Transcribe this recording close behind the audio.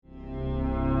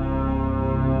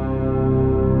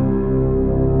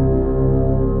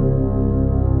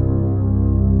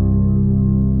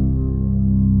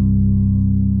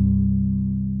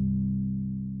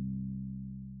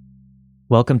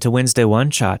Welcome to Wednesday One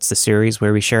Shots, the series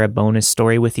where we share a bonus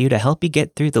story with you to help you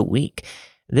get through the week.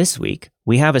 This week,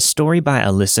 we have a story by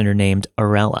a listener named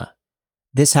Arella.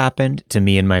 This happened to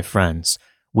me and my friends.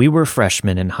 We were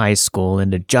freshmen in high school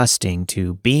and adjusting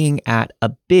to being at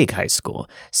a big high school.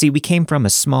 See, we came from a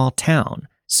small town,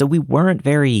 so we weren't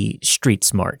very street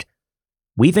smart.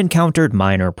 We've encountered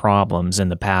minor problems in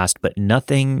the past, but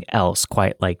nothing else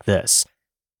quite like this.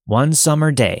 One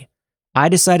summer day, I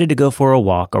decided to go for a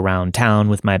walk around town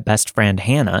with my best friend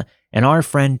Hannah and our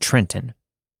friend Trenton.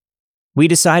 We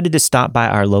decided to stop by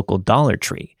our local Dollar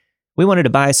Tree. We wanted to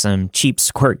buy some cheap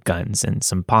squirt guns and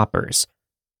some poppers.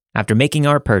 After making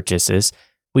our purchases,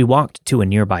 we walked to a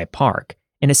nearby park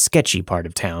in a sketchy part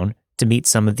of town to meet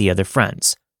some of the other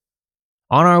friends.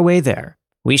 On our way there,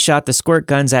 we shot the squirt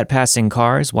guns at passing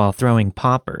cars while throwing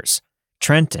poppers.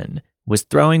 Trenton was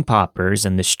throwing poppers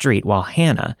in the street while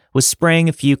Hannah was spraying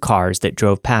a few cars that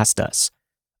drove past us.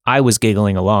 I was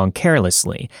giggling along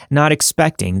carelessly, not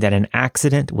expecting that an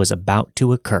accident was about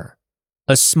to occur.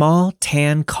 A small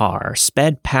tan car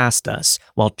sped past us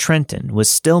while Trenton was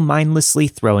still mindlessly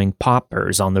throwing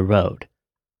poppers on the road.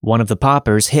 One of the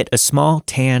poppers hit a small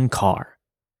tan car.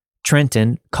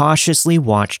 Trenton cautiously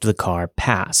watched the car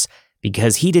pass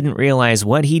because he didn't realize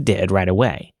what he did right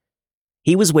away.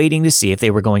 He was waiting to see if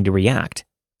they were going to react,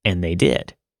 and they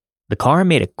did. The car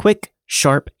made a quick,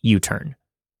 sharp U-turn.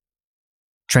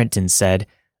 Trenton said,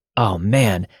 "Oh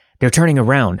man, they're turning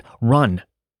around, run."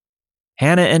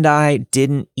 Hannah and I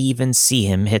didn't even see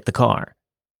him hit the car.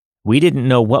 We didn't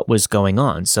know what was going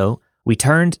on, so we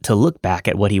turned to look back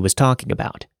at what he was talking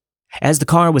about. As the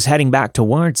car was heading back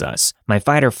towards us, my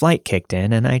fight or flight kicked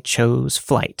in and I chose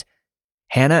flight.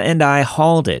 Hannah and I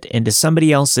hauled it into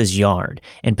somebody else's yard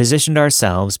and positioned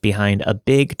ourselves behind a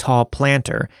big, tall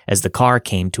planter as the car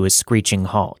came to a screeching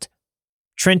halt.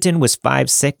 Trenton was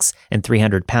 5'6" and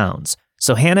 300 pounds,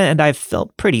 so Hannah and I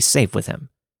felt pretty safe with him.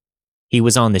 He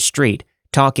was on the street,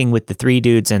 talking with the three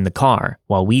dudes in the car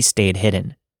while we stayed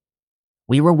hidden.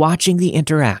 We were watching the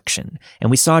interaction,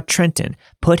 and we saw Trenton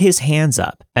put his hands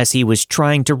up as he was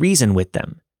trying to reason with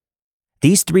them.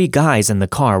 These three guys in the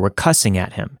car were cussing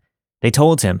at him. They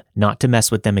told him not to mess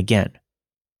with them again.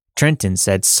 Trenton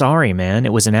said, "Sorry, man,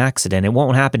 it was an accident. It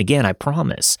won't happen again, I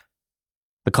promise."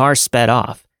 The car sped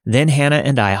off. Then Hannah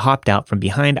and I hopped out from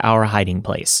behind our hiding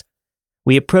place.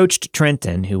 We approached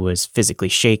Trenton, who was physically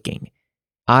shaking.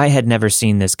 I had never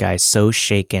seen this guy so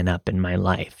shaken up in my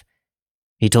life.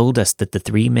 He told us that the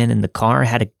three men in the car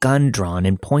had a gun drawn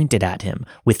and pointed at him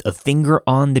with a finger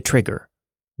on the trigger,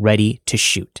 ready to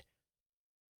shoot.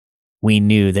 We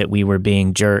knew that we were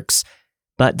being jerks,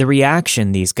 but the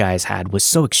reaction these guys had was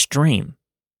so extreme.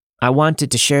 I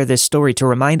wanted to share this story to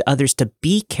remind others to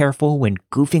be careful when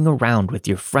goofing around with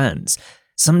your friends.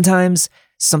 Sometimes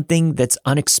something that's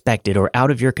unexpected or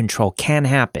out of your control can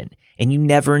happen, and you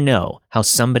never know how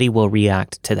somebody will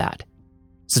react to that.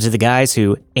 So to the guys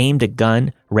who aimed a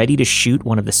gun ready to shoot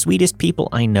one of the sweetest people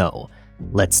I know,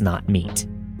 let's not meet.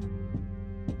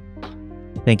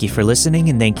 Thank you for listening,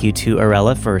 and thank you to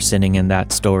Arella for sending in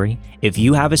that story. If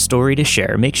you have a story to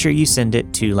share, make sure you send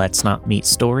it to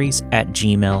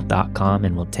letsnotmeetstories@gmail.com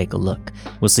and we'll take a look.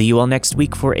 We'll see you all next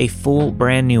week for a full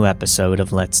brand new episode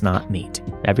of Let's Not Meet.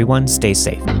 Everyone, stay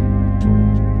safe.